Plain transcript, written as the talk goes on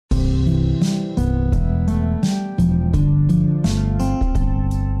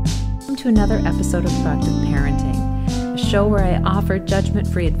to another episode of Productive Parenting, a show where I offer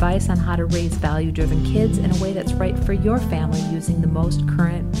judgment-free advice on how to raise value-driven kids in a way that's right for your family using the most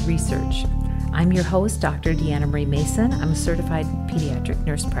current research. I'm your host, Dr. Deanna Marie Mason. I'm a certified pediatric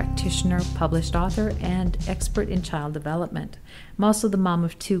nurse practitioner, published author, and expert in child development. I'm also the mom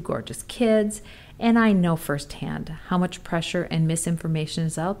of 2 gorgeous kids, and I know firsthand how much pressure and misinformation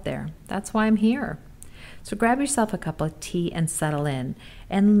is out there. That's why I'm here. So grab yourself a cup of tea and settle in.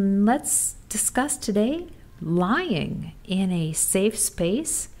 And let's discuss today lying in a safe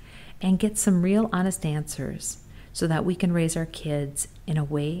space and get some real honest answers so that we can raise our kids in a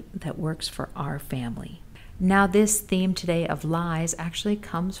way that works for our family. Now, this theme today of lies actually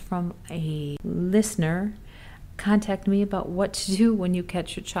comes from a listener contacting me about what to do when you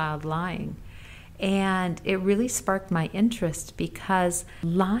catch your child lying. And it really sparked my interest because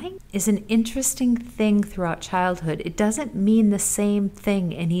lying is an interesting thing throughout childhood. It doesn't mean the same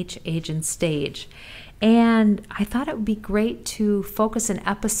thing in each age and stage. And I thought it would be great to focus an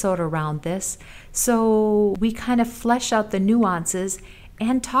episode around this so we kind of flesh out the nuances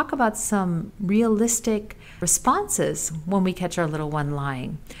and talk about some realistic responses when we catch our little one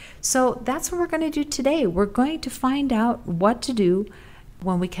lying. So that's what we're going to do today. We're going to find out what to do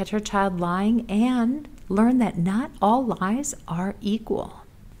when we catch our child lying and learn that not all lies are equal.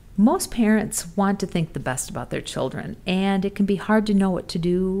 Most parents want to think the best about their children, and it can be hard to know what to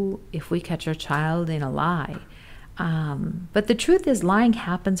do if we catch our child in a lie. But the truth is, lying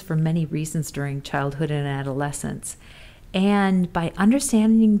happens for many reasons during childhood and adolescence. And by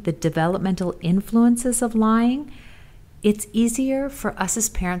understanding the developmental influences of lying, it's easier for us as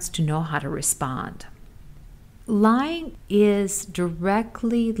parents to know how to respond. Lying is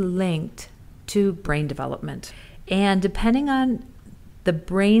directly linked to brain development, and depending on the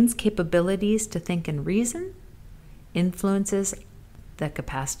brain's capabilities to think and reason, influences the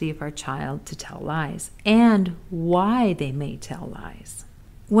capacity of our child to tell lies and why they may tell lies.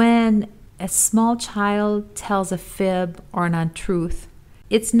 When a small child tells a fib or an untruth,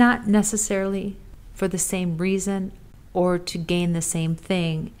 it's not necessarily for the same reason or to gain the same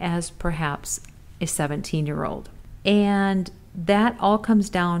thing as perhaps a 17-year-old. And that all comes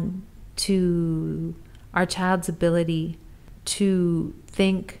down to our child's ability to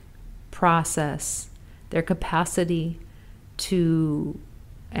think, process, their capacity to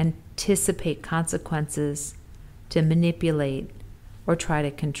anticipate consequences, to manipulate, or try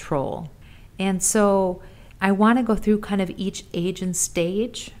to control. And so I want to go through kind of each age and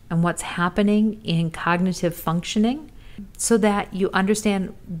stage and what's happening in cognitive functioning so that you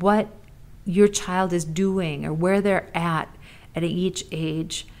understand what your child is doing or where they're at each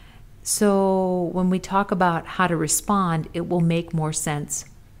age. So when we talk about how to respond, it will make more sense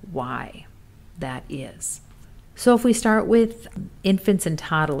why that is. So if we start with infants and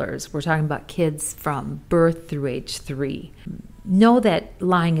toddlers, we're talking about kids from birth through age 3. Know that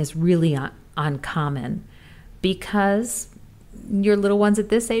lying is really uncommon because your little ones at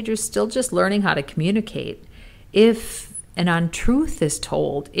this age are still just learning how to communicate. If an untruth is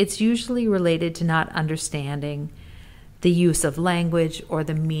told, it's usually related to not understanding the use of language or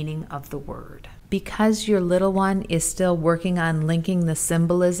the meaning of the word. Because your little one is still working on linking the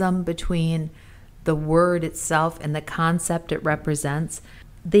symbolism between the word itself and the concept it represents,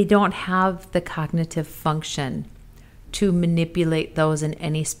 they don't have the cognitive function to manipulate those in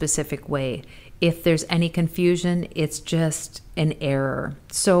any specific way. If there's any confusion, it's just an error.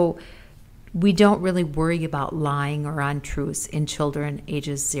 So we don't really worry about lying or untruths in children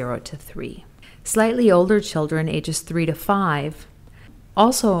ages 0 to 3. Slightly older children, ages 3 to 5,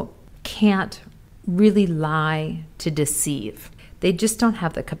 also can't really lie to deceive. They just don't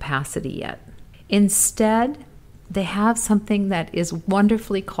have the capacity yet. Instead, they have something that is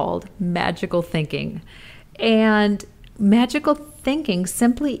wonderfully called magical thinking. And magical thinking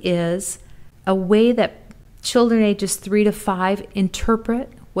simply is a way that children ages 3 to 5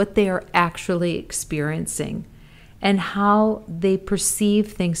 interpret what they are actually experiencing and how they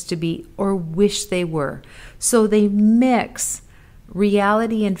perceive things to be or wish they were. So they mix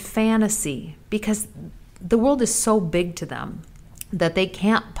reality and fantasy because the world is so big to them that they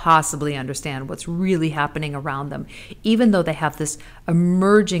can't possibly understand what's really happening around them. Even though they have this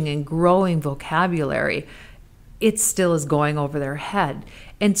emerging and growing vocabulary, it still is going over their head.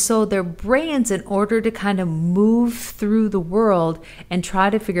 And so their brains, in order to kind of move through the world and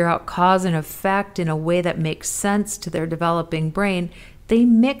try to figure out cause and effect in a way that makes sense to their developing brain, they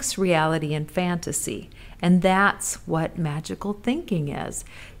mix reality and fantasy. And that's what magical thinking is.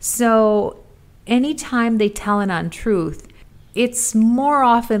 So anytime they tell an untruth, it's more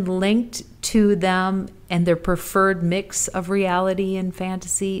often linked to them and their preferred mix of reality and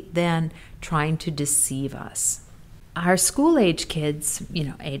fantasy than trying to deceive us. Our school-age kids,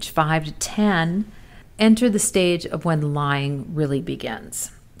 age 5 to 10, enter the stage of when lying really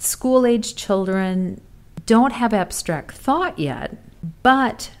begins. School-age children don't have abstract thought yet,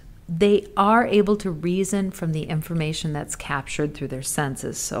 but they are able to reason from the information that's captured through their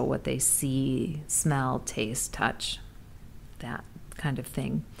senses. So what they see, smell, taste, touch, that kind of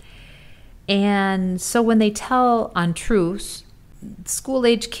thing. And so when they tell untruths,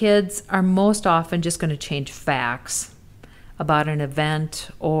 school-age kids are most often just going to change facts about an event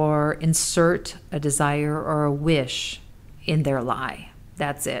or insert a desire or a wish in their lie.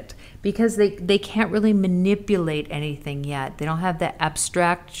 That's it. Because they can't really manipulate anything yet. They don't have that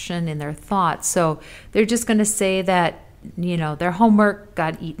abstraction in their thoughts. So they're just going to say that, their homework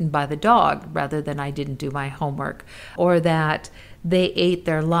got eaten by the dog rather than I didn't do my homework. Or that they ate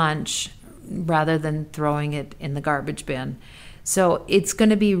their lunch rather than throwing it in the garbage bin. So it's going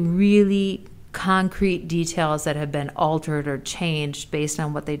to be really concrete details that have been altered or changed based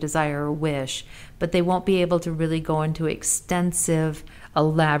on what they desire or wish, but they won't be able to really go into extensive,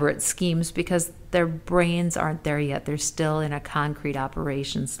 elaborate schemes because their brains aren't there yet. They're still in a concrete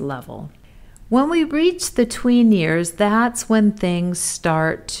operations level. When we reach the tween years, that's when things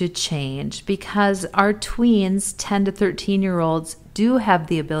start to change because our tweens, 10 to 13-year-olds, do have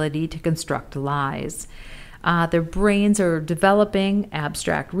the ability to construct lies. Their brains are developing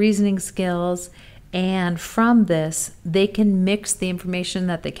abstract reasoning skills, and from this, they can mix the information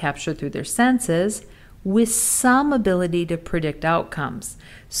that they capture through their senses with some ability to predict outcomes.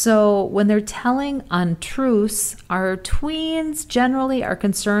 So when they're telling untruths, our tweens generally are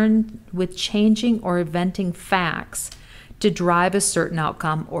concerned with changing or inventing facts to drive a certain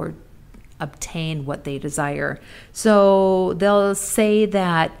outcome or obtain what they desire. So they'll say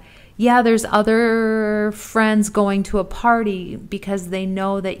that, yeah, there's other friends going to a party because they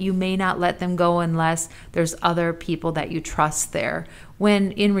know that you may not let them go unless there's other people that you trust there,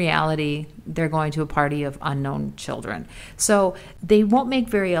 when in reality, they're going to a party of unknown children. So they won't make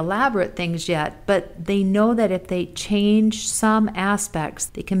very elaborate things yet, but they know that if they change some aspects,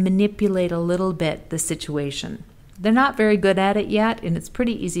 they can manipulate a little bit the situation. They're not very good at it yet, and it's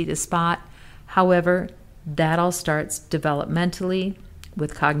pretty easy to spot. However, that all starts developmentally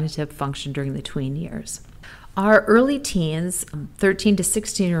with cognitive function during the tween years. Our early teens, 13 to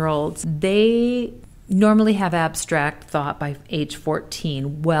 16-year-olds, they normally have abstract thought by age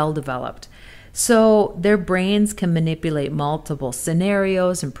 14, well developed. So their brains can manipulate multiple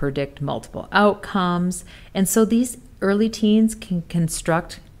scenarios and predict multiple outcomes. And so these early teens can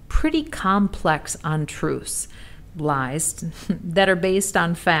construct pretty complex untruths, lies that are based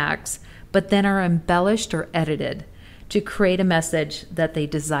on facts, but then are embellished or edited to create a message that they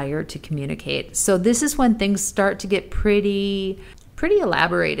desire to communicate. So this is when things start to get pretty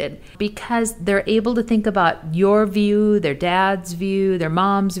elaborated because they're able to think about your view, their dad's view, their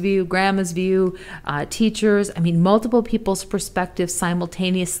mom's view, grandma's view, teachers, multiple people's perspectives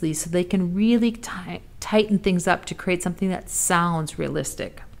simultaneously, so they can really tighten things up to create something that sounds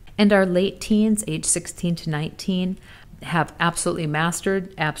realistic. And our late teens, age 16 to 19, have absolutely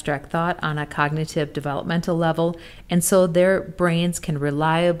mastered abstract thought on a cognitive developmental level, and so their brains can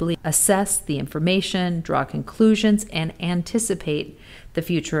reliably assess the information, draw conclusions, and anticipate the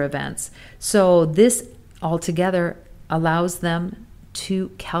future events. So this altogether allows them to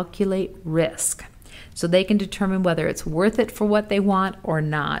calculate risk. So they can determine whether it's worth it for what they want or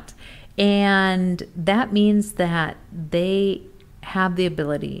not. And that means that they have the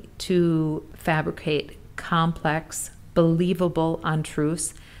ability to fabricate complex, believable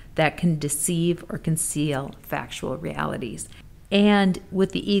untruths that can deceive or conceal factual realities. And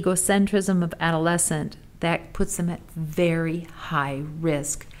with the egocentrism of adolescent, that puts them at very high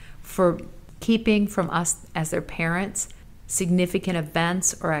risk for keeping from us as their parents significant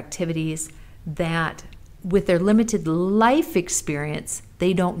events or activities that, with their limited life experience,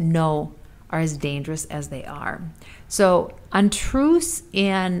 they don't know are as dangerous as they are. So untruths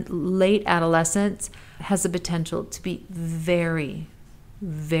in late adolescence has the potential to be very,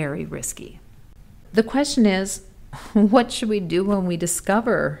 very risky. The question is, what should we do when we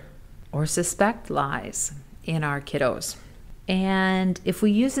discover or suspect lies in our kiddos? And if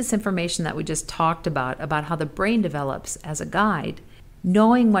we use this information that we just talked about how the brain develops as a guide,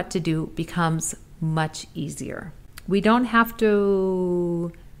 knowing what to do becomes much easier. We don't have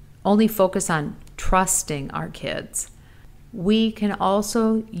to only focus on trusting our kids. We can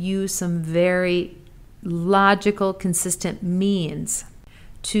also use some very logical, consistent means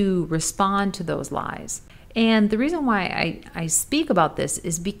to respond to those lies. And the reason why I speak about this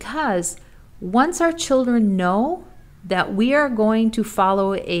is because once our children know that we are going to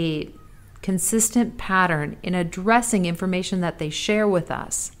follow a consistent pattern in addressing information that they share with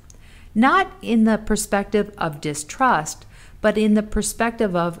us, not in the perspective of distrust, but in the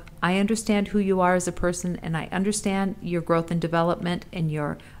perspective of, I understand who you are as a person, and I understand your growth and development and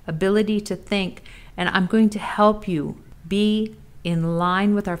your ability to think, and I'm going to help you be in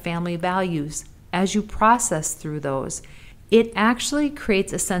line with our family values as you process through those. It actually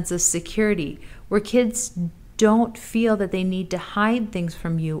creates a sense of security where kids don't feel that they need to hide things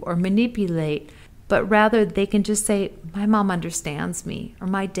from you or manipulate, but rather they can just say, my mom understands me, or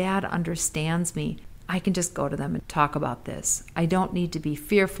my dad understands me. I can just go to them and talk about this. I don't need to be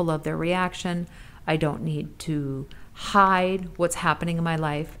fearful of their reaction. I don't need to hide what's happening in my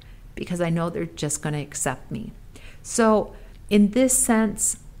life because I know they're just going to accept me. So in this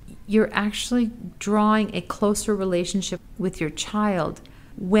sense, you're actually drawing a closer relationship with your child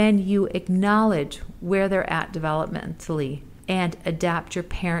when you acknowledge where they're at developmentally and adapt your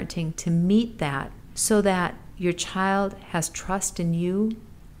parenting to meet that, so that your child has trust in you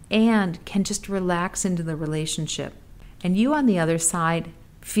and can just relax into the relationship. And you on the other side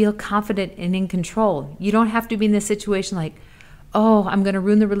feel confident and in control. You don't have to be in this situation like, oh, I'm going to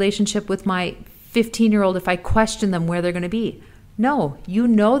ruin the relationship with my 15-year-old if I question them where they're going to be. No, you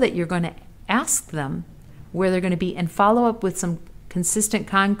know that you're going to ask them where they're going to be and follow up with some consistent,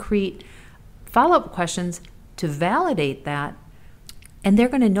 concrete follow-up questions to validate that. And they're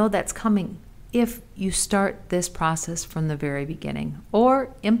going to know that's coming if you start this process from the very beginning,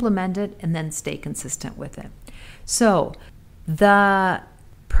 or implement it and then stay consistent with it. So the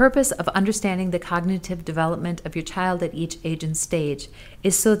purpose of understanding the cognitive development of your child at each age and stage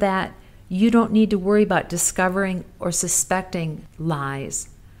is so that you don't need to worry about discovering or suspecting lies.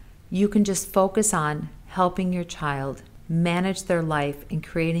 You can just focus on helping your child manage their life and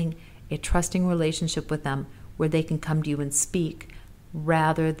creating a trusting relationship with them where they can come to you and speak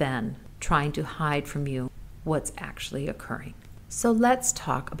rather than trying to hide from you what's actually occurring. So let's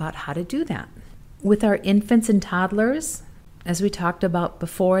talk about how to do that. With our infants and toddlers, as we talked about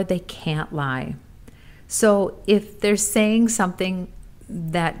before, they can't lie. So if they're saying something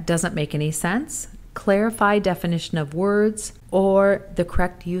that doesn't make any sense, clarify definition of words or the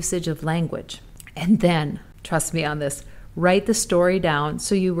correct usage of language. And then, trust me on this, write the story down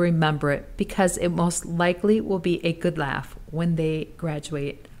so you remember it, because it most likely will be a good laugh when they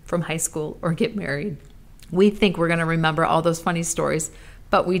graduate from high school or get married. We think we're going to remember all those funny stories,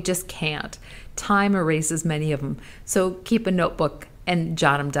 but we just can't. Time erases many of them. So keep a notebook and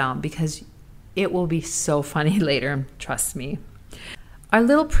jot them down, because it will be so funny later, trust me. Our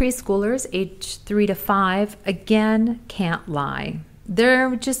little preschoolers, age 3 to 5, again, can't lie.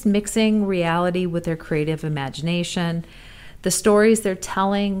 They're just mixing reality with their creative imagination. The stories they're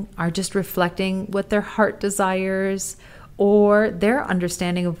telling are just reflecting what their heart desires or their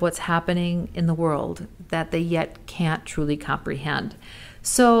understanding of what's happening in the world that they yet can't truly comprehend.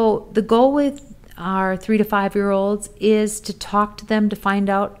 So the goal with our 3 to 5-year-olds is to talk to them to find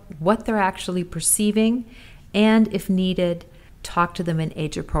out what they're actually perceiving, and if needed, talk to them in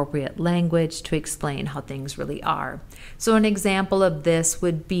age-appropriate language to explain how things really are. So an example of this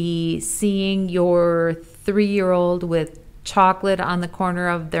would be seeing your 3-year-old with chocolate on the corner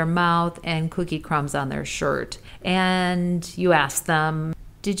of their mouth and cookie crumbs on their shirt. And you ask them,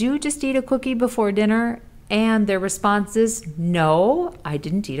 did you just eat a cookie before dinner? And their response is, no, I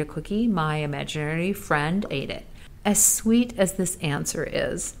didn't eat a cookie. My imaginary friend ate it. As sweet as this answer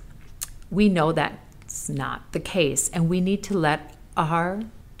is, we know that's not the case, and we need to let our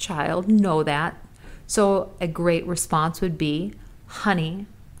child know that. So a great response would be, honey,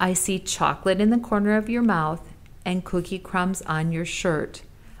 I see chocolate in the corner of your mouth and cookie crumbs on your shirt.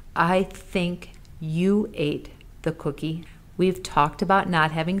 I think you ate the cookie. We've talked about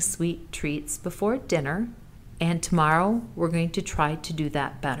not having sweet treats before dinner, and tomorrow we're going to try to do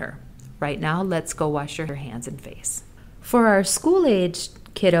that better. Right now, let's go wash your hands and face. For our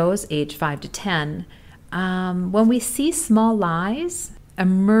school-aged kiddos, age 5 to 10, when we see small lies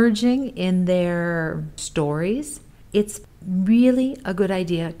emerging in their stories, it's really a good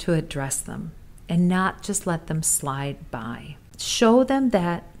idea to address them and not just let them slide by. Show them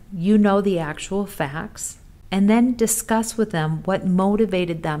that you know the actual facts, and then discuss with them what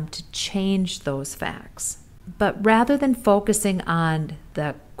motivated them to change those facts. But rather than focusing on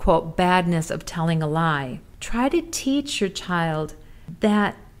the, quote, badness of telling a lie, try to teach your child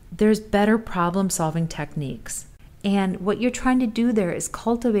that there's better problem-solving techniques. And what you're trying to do there is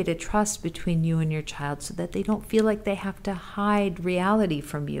cultivate a trust between you and your child so that they don't feel like they have to hide reality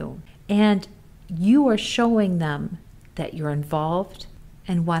from you. And you are showing them that you're involved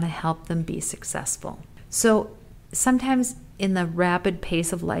and want to help them be successful. So sometimes in the rapid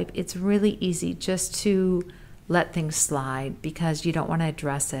pace of life, it's really easy just to let things slide because you don't want to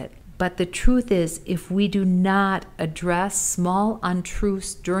address it. But the truth is, if we do not address small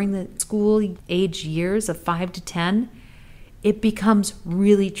untruths during the school age years of 5 to 10, it becomes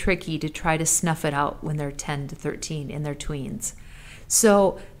really tricky to try to snuff it out when they're 10 to 13 in their tweens.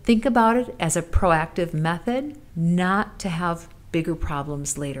 So think about it as a proactive method, not to have bigger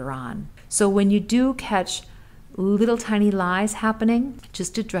problems later on. So when you do catch little tiny lies happening,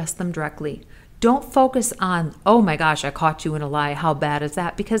 just address them directly. Don't focus on, oh my gosh, I caught you in a lie. How bad is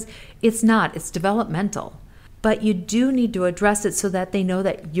that? Because it's not. It's developmental. But you do need to address it so that they know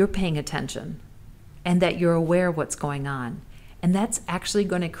that you're paying attention and that you're aware of what's going on. And that's actually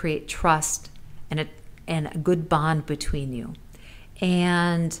going to create trust and a good bond between you.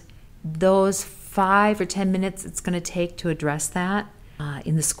 And those 5 or 10 minutes it's going to take to address that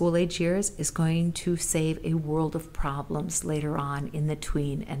in the school age years is going to save a world of problems later on in the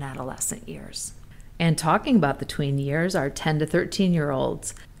tween and adolescent years. And talking about the tween years, our 10 to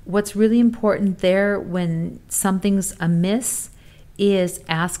 13-year-olds, what's really important there when something's amiss is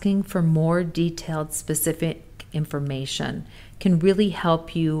asking for more detailed, specific information can really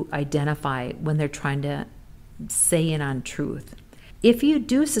help you identify when they're trying to say an untruth. If you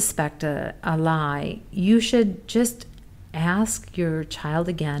do suspect a lie, you should just ask your child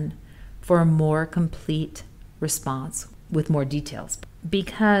again for a more complete response with more details.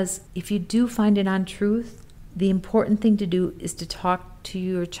 Because if you do find an untruth, the important thing to do is to talk to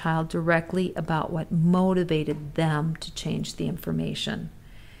your child directly about what motivated them to change the information.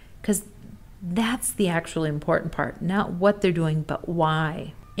 Because that's the actually important part, not what they're doing, but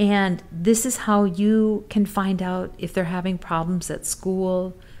why. And this is how you can find out if they're having problems at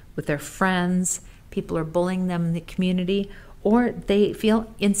school, with their friends, people are bullying them in the community, or they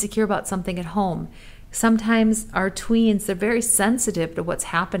feel insecure about something at home. Sometimes our tweens, they're very sensitive to what's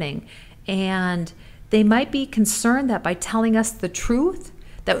happening, and they might be concerned that by telling us the truth,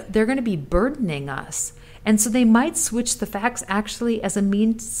 that they're going to be burdening us. And so they might switch the facts actually as a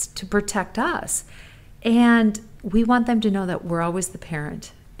means to protect us. And we want them to know that we're always the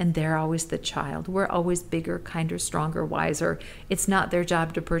parent and they're always the child. We're always bigger, kinder, stronger, wiser. It's not their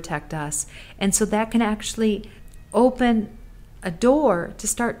job to protect us. And so that can actually open a door to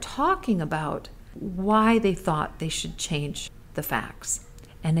start talking about why they thought they should change the facts.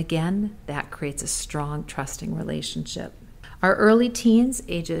 And again, that creates a strong, trusting relationship. Our early teens,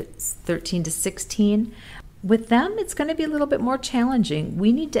 ages 13 to 16, with them, it's going to be a little bit more challenging.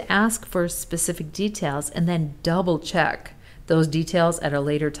 We need to ask for specific details and then double check those details at a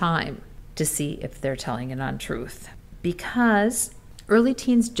later time to see if they're telling an untruth. Because early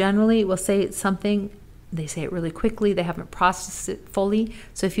teens generally will say something, they say it really quickly, they haven't processed it fully.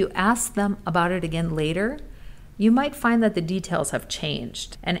 So if you ask them about it again later, you might find that the details have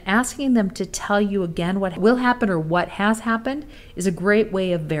changed. And asking them to tell you again what will happen or what has happened is a great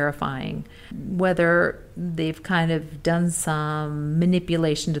way of verifying whether they've kind of done some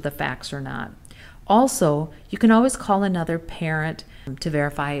manipulation to the facts or not. Also, you can always call another parent to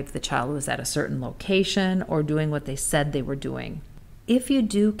verify if the child was at a certain location or doing what they said they were doing. If you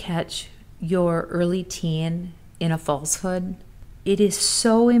do catch your early teen in a falsehood, it is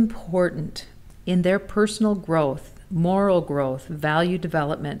so important in their personal growth, moral growth, value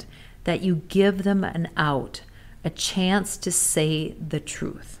development, that you give them an out, a chance to say the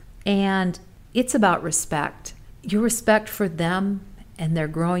truth. And it's about respect. Your respect for them and their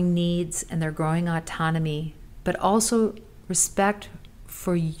growing needs and their growing autonomy, but also respect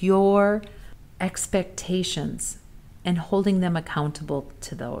for your expectations and holding them accountable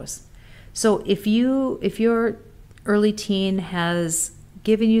to those. So if your early teen has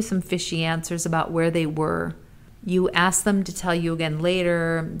given you some fishy answers about where they were, you ask them to tell you again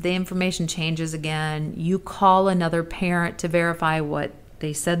later, the information changes again, you call another parent to verify what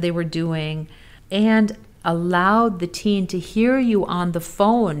they said they were doing, and allowed the teen to hear you on the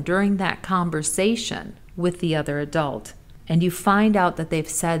phone during that conversation with the other adult, and you find out that they've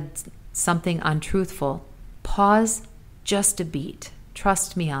said something untruthful, pause just a beat.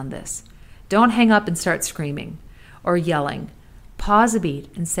 Trust me on this. Don't hang up and start screaming or yelling. Pause a beat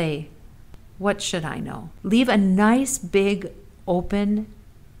and say, what should I know? Leave a nice, big,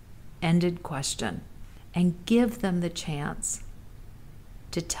 open-ended question and give them the chance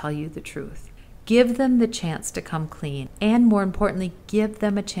to tell you the truth. Give them the chance to come clean. And more importantly, give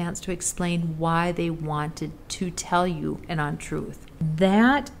them a chance to explain why they wanted to tell you an untruth.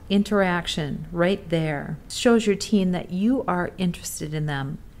 That interaction right there shows your teen that you are interested in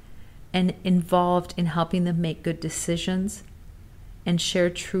them and involved in helping them make good decisions and share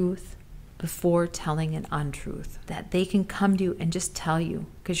truth before telling an untruth. That they can come to you and just tell you,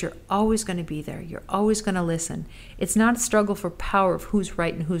 because you're always going to be there. You're always going to listen. It's not a struggle for power of who's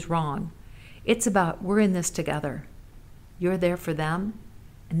right and who's wrong. It's about, we're in this together. You're there for them,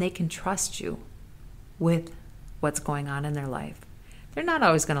 and they can trust you with what's going on in their life. They're not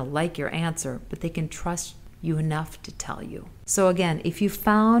always going to like your answer, but they can trust you enough to tell you. So again, if you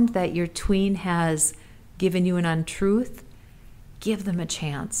found that your tween has given you an untruth, give them a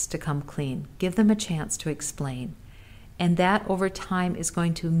chance to come clean. Give them a chance to explain. And that over time is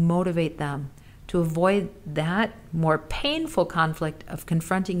going to motivate them to avoid that more painful conflict of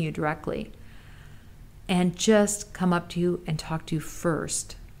confronting you directly, and just come up to you and talk to you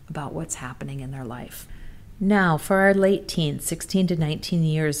first about what's happening in their life. Now, for our late teens, 16 to 19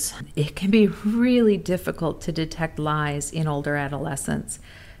 years, it can be really difficult to detect lies in older adolescents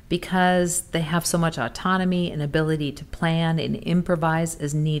because they have so much autonomy and ability to plan and improvise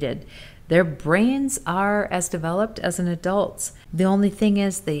as needed. Their brains are as developed as an adult's. The only thing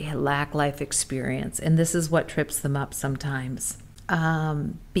is they lack life experience, and this is what trips them up sometimes.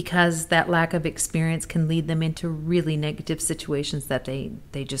 Because that lack of experience can lead them into really negative situations that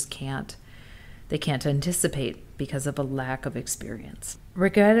they just can't anticipate because of a lack of experience.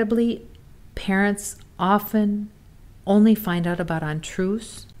 Regrettably, parents often only find out about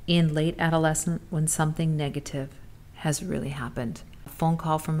untruths in late adolescence when something negative has really happened. A phone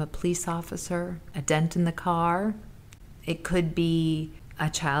call from a police officer, a dent in the car. It could be a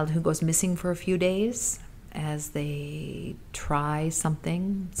child who goes missing for a few days as they try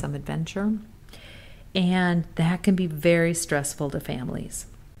something, some adventure. And that can be very stressful to families.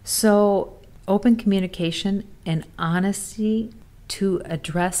 So open communication and honesty to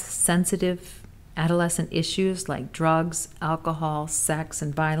address sensitive adolescent issues like drugs, alcohol, sex,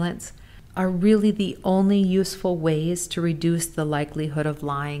 and violence are really the only useful ways to reduce the likelihood of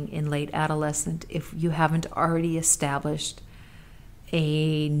lying in late adolescence if you haven't already established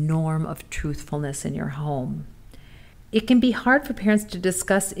a norm of truthfulness in your home. It can be hard for parents to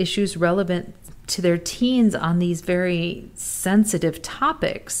discuss issues relevant to their teens on these very sensitive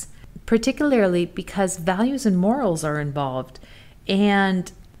topics, particularly because values and morals are involved. And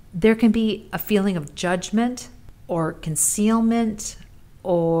there can be a feeling of judgment or concealment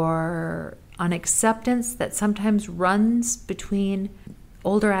or unacceptance that sometimes runs between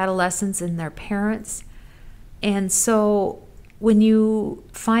older adolescents and their parents. And so when you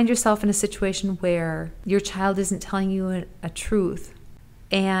find yourself in a situation where your child isn't telling you a truth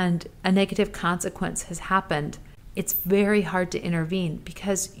and a negative consequence has happened, it's very hard to intervene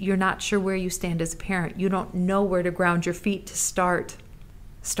because you're not sure where you stand as a parent. You don't know where to ground your feet to start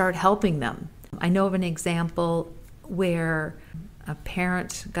helping them. I know of an example where a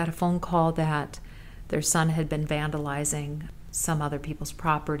parent got a phone call that their son had been vandalizing some other people's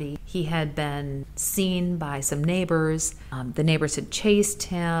property. He had been seen by some neighbors. The neighbors had chased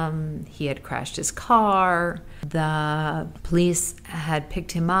him. He had crashed his car. The police had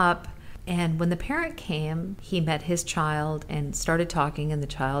picked him up. And when the parent came, he met his child and started talking, and the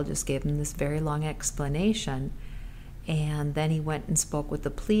child just gave him this very long explanation. And then he went and spoke with the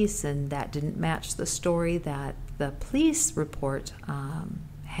police, and that didn't match the story that the police report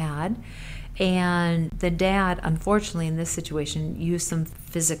had. And the dad, unfortunately, in this situation, used some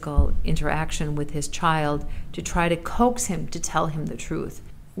physical interaction with his child to try to coax him to tell him the truth,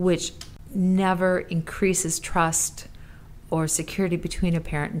 which never increases trust or security between a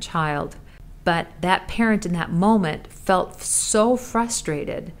parent and child. But that parent in that moment felt so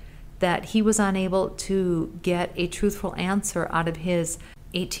frustrated that he was unable to get a truthful answer out of his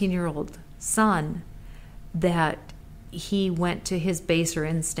 18-year-old son that he went to his baser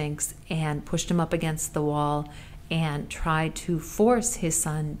instincts and pushed him up against the wall and tried to force his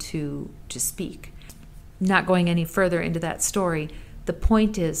son to speak. Not going any further into that story, the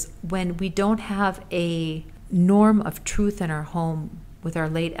point is when we don't have a norm of truth in our home with our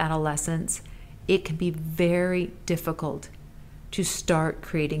late adolescents, it can be very difficult to start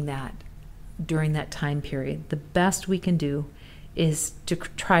creating that during that time period. The best we can do is to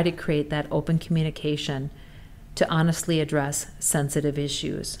try to create that open communication to honestly address sensitive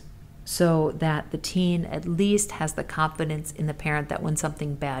issues so that the teen at least has the confidence in the parent that when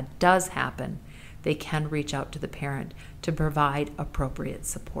something bad does happen, they can reach out to the parent to provide appropriate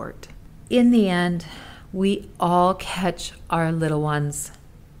support. In the end, we all catch our little ones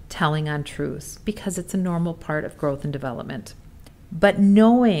telling untruths because it's a normal part of growth and development. But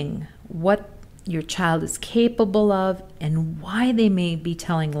knowing what your child is capable of and why they may be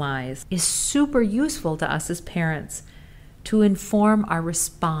telling lies is super useful to us as parents to inform our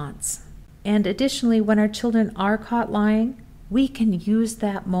response. And additionally, when our children are caught lying, we can use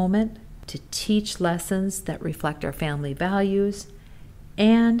that moment to teach lessons that reflect our family values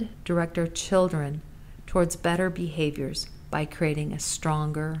and direct our children towards better behaviors by creating a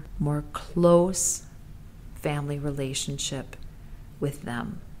stronger, more close family relationship with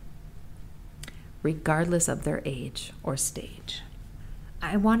them, regardless of their age or stage.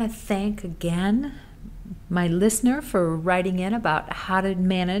 I want to thank again my listener for writing in about how to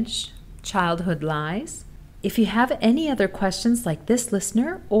manage childhood lies. If you have any other questions like this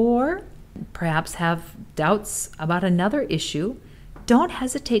listener, or perhaps have doubts about another issue, don't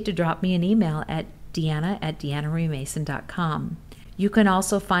hesitate to drop me an email at deanna@deannamarie-mason.com. You can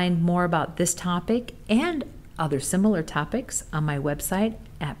also find more about this topic and other similar topics on my website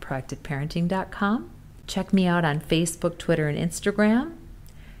at proactiveparenting.com. Check me out on Facebook, Twitter, and Instagram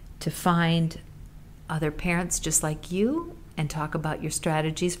to find other parents just like you and talk about your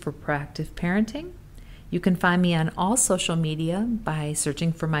strategies for proactive parenting. You can find me on all social media by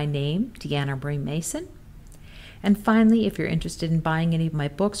searching for my name, Deanna Marie Mason. And finally, if you're interested in buying any of my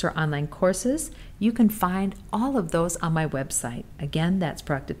books or online courses, you can find all of those on my website. Again, that's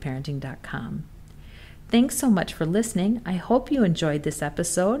proactiveparenting.com. Thanks so much for listening. I hope you enjoyed this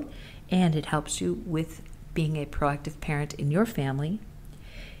episode and it helps you with being a proactive parent in your family.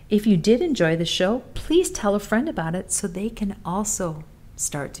 If you did enjoy the show, please tell a friend about it so they can also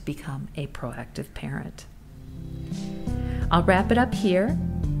start to become a proactive parent. I'll wrap it up here.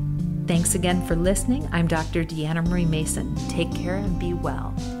 Thanks again for listening. I'm Dr. Deanna Marie Mason. Take care and be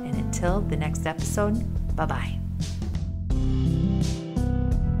well. And until the next episode, bye-bye.